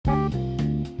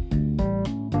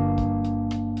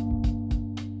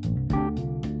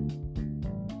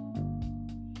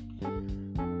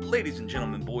Ladies and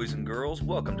gentlemen, boys and girls,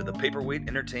 welcome to the Paperweight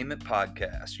Entertainment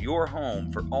Podcast, your home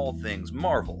for all things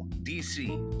Marvel,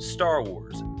 DC, Star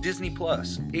Wars, Disney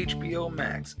Plus, HBO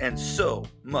Max, and so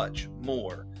much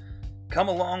more. Come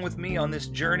along with me on this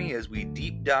journey as we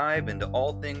deep dive into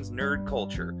all things nerd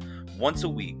culture once a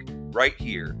week, right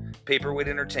here. Paperweight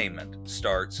Entertainment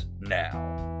starts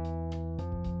now.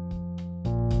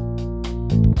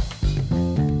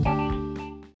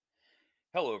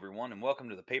 Hello, everyone, and welcome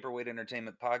to the Paperweight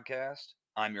Entertainment Podcast.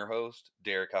 I'm your host,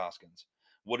 Derek Hoskins.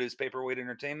 What is Paperweight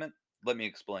Entertainment? Let me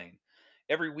explain.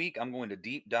 Every week, I'm going to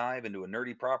deep dive into a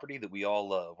nerdy property that we all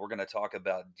love. We're going to talk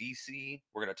about DC,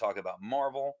 we're going to talk about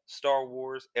Marvel, Star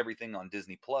Wars, everything on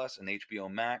Disney Plus and HBO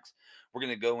Max. We're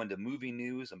going to go into movie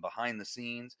news and behind the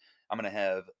scenes. I'm going to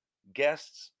have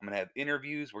guests, I'm going to have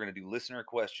interviews, we're going to do listener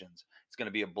questions. It's going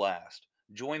to be a blast.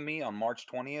 Join me on March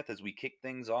 20th as we kick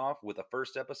things off with the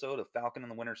first episode of Falcon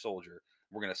and the Winter Soldier.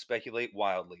 We're going to speculate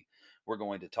wildly. We're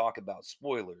going to talk about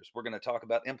spoilers. We're going to talk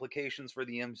about implications for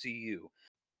the MCU.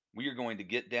 We are going to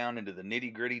get down into the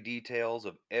nitty-gritty details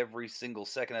of every single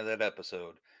second of that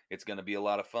episode. It's going to be a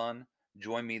lot of fun.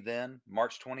 Join me then,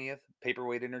 March 20th,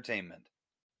 Paperweight Entertainment.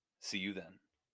 See you then.